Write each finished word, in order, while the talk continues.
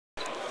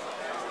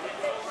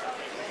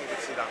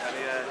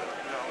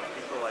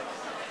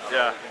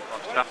Yeah,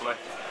 definitely.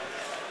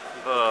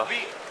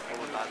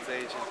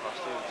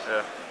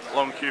 Yeah,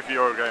 long queue for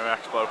Euro Gamer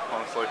Expo,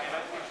 honestly.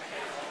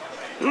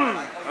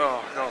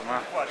 Oh god,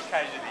 man.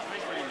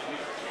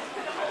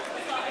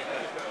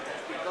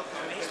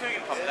 He's doing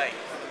it from late.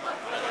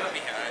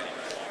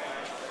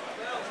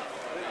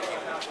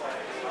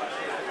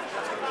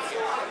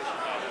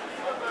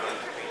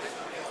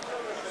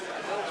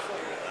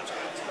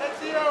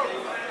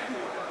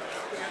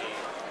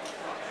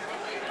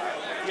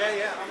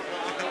 Yeah.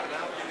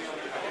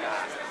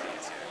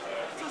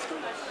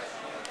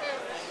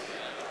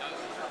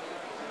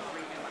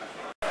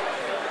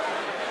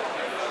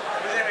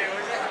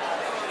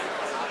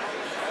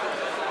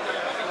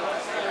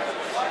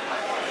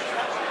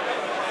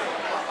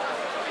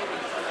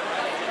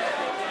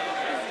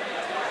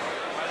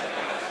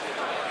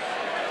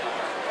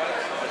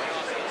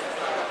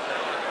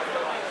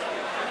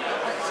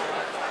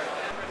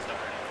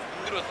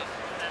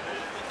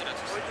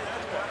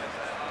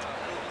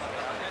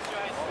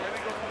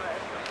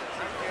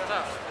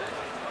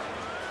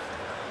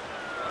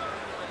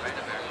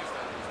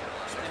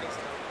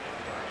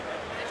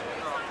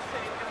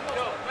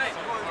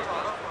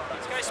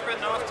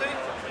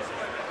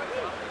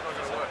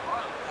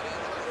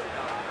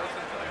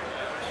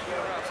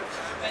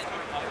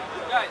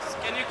 Guys,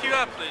 can you queue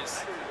up,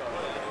 please?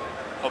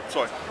 Oh,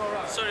 sorry.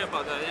 Sorry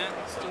about that, yeah?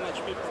 It's too much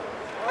people.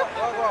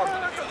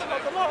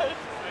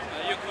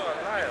 You go.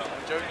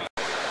 I'm joking.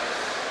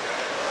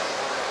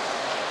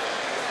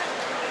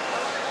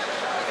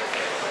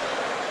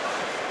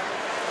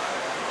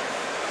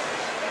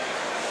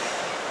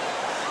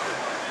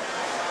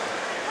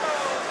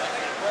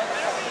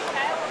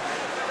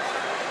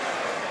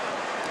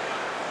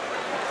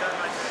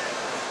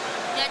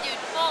 Yeah, dude,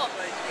 4.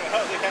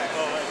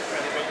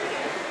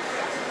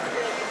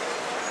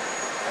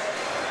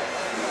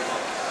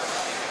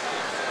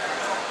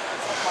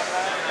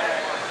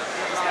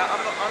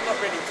 I'm not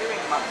really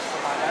doing much for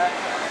my hair.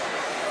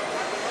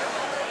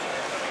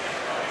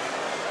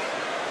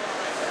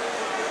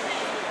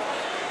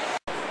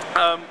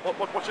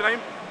 What's your name?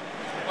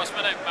 What's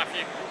my name?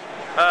 Matthew.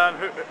 And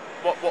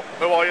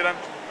who are you then?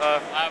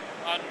 I'm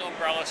an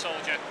Umbrella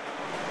Soldier.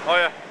 Oh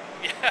yeah.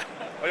 Yeah.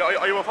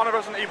 Are you a fan of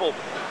Resident Evil?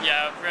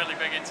 Yeah, I'm really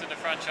big into the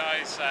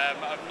franchise.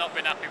 I've not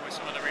been happy with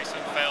some of the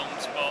recent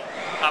films, but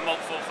I'm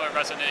hopeful for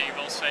Resident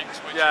Evil 6,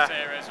 which is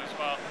here as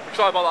well.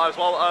 Excited about that as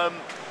well.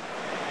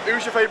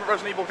 Who's your favourite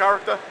Resident Evil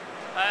character?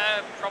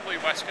 Probably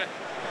Wesker,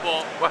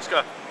 but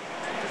Wesker.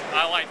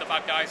 I like the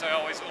bad guys. I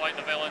always like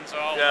the villains. I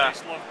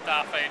always love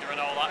Darth Vader and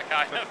all that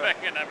kind of thing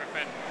and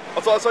everything.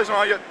 I'll tell you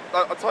something you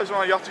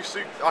have to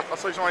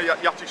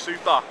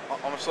suit that,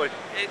 honestly.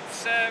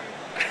 It's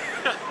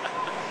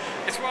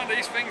it's one of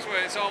these things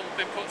where it's all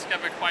been put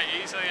together quite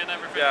easily and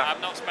everything. Yeah.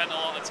 I've not spent a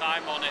lot of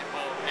time on it,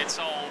 but it's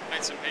all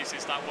bits and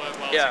pieces that work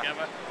well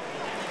together.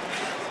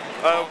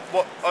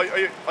 What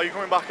are you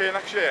coming back here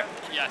next year?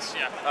 Yes,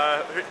 yeah.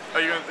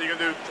 Are you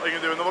gonna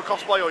do another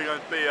cosplay, or are you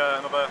gonna be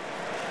another?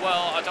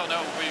 Well, I don't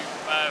know.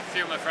 A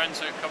few of my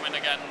friends are coming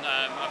again.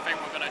 I think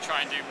we're going to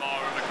try and do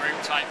more of a group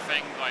type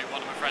thing. Like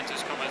one of my friends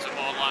has come as a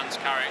Borderlands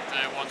character,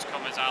 one's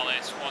come as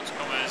Alice, one's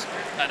come as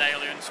an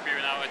alien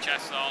spewing out a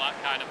chest and all that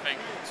kind of thing.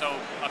 So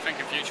I think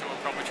in future we'll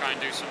probably try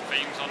and do some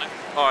themes on it.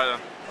 All right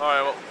then. All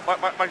right.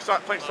 Well, thanks for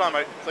your time,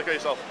 mate. Take care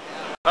of yourself.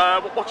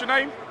 What's your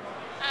name?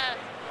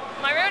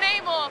 My real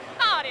name or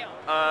Mario?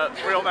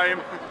 Real name?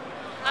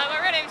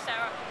 My real name's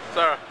Sarah.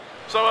 Sarah.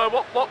 So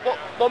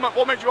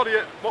what made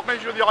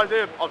you the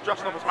idea of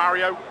dressing up as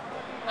Mario?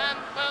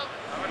 Well,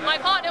 my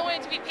partner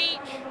wanted to be Peach,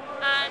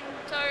 and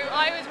so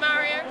I was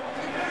Mario.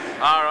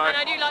 All right. And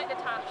I do like the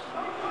tash.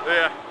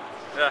 Yeah.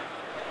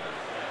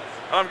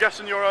 And I'm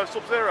guessing you're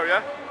Sub-Zero,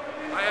 yeah?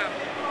 I am.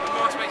 The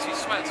mask makes me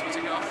sweat, so I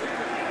take it off.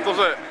 Does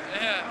it?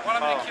 Yeah. While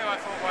I'm in the queue, I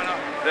thought, why not?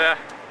 Yeah.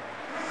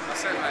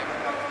 That's it, mate.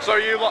 So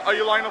are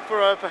you lining up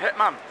for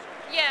Hitman?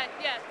 Yeah.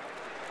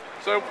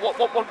 So what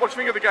do you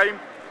think of the game?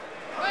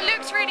 Well, it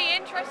looks really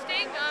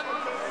interesting.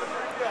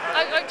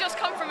 I've just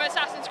come from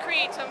Assassin's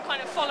Creed, so I'm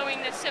kind of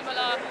following this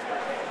similar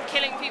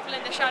killing people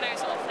in the shadows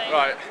sort of thing.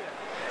 Right.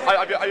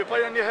 Are you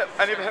playing any of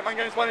the Hitman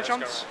games by any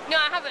chance? No,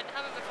 I haven't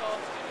before.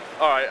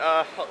 All right.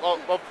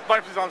 Well,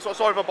 thanks for your time.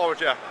 Sorry if I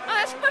bothered you. Oh,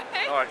 that's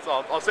okay. All right.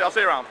 So I'll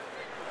see you around.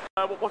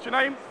 What's your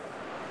name?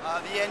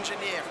 The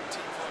engineer from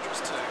Team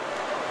Fortress 2.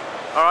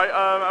 All right.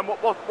 And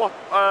what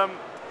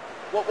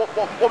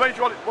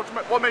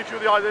made you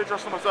the idea of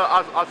dressing up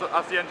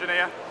as the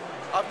engineer?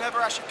 I've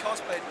never actually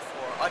cosplayed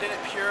before. I did it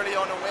purely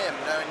on a whim,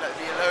 knowing that there'd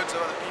be loads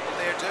of other people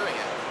there doing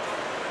it.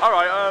 All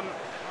right.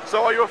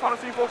 So are you a fan of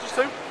Team Fortress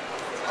 2?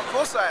 Of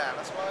course I am.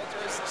 That's why I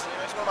do it. It's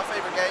one of my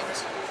favourite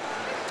games.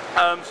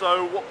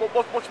 So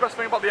what's the best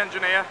thing about the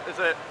engineer? Is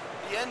it?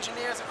 The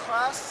engineer is a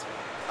class.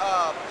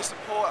 The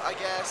support, I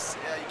guess.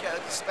 You get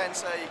a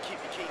dispenser. You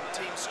keep your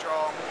team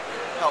strong.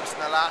 Helps in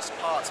the last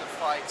parts of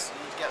fights.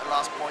 You get the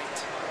last point.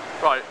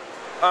 Right.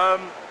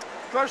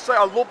 Can I just say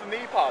I love the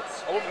knee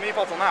pads. I love the knee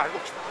pads on that. It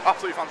looks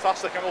absolutely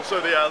fantastic, and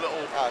also the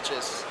little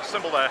cheers.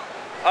 symbol there.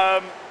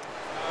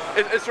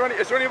 Is there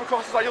any other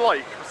classes that you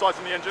like besides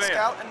from the engineer?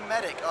 Scout and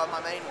medic are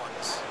my main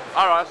ones.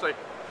 Alright, I see.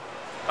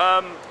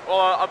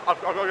 Well,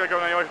 I've got to get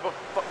going anyway, but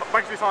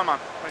thanks for your time, man.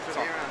 Thanks for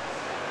your time.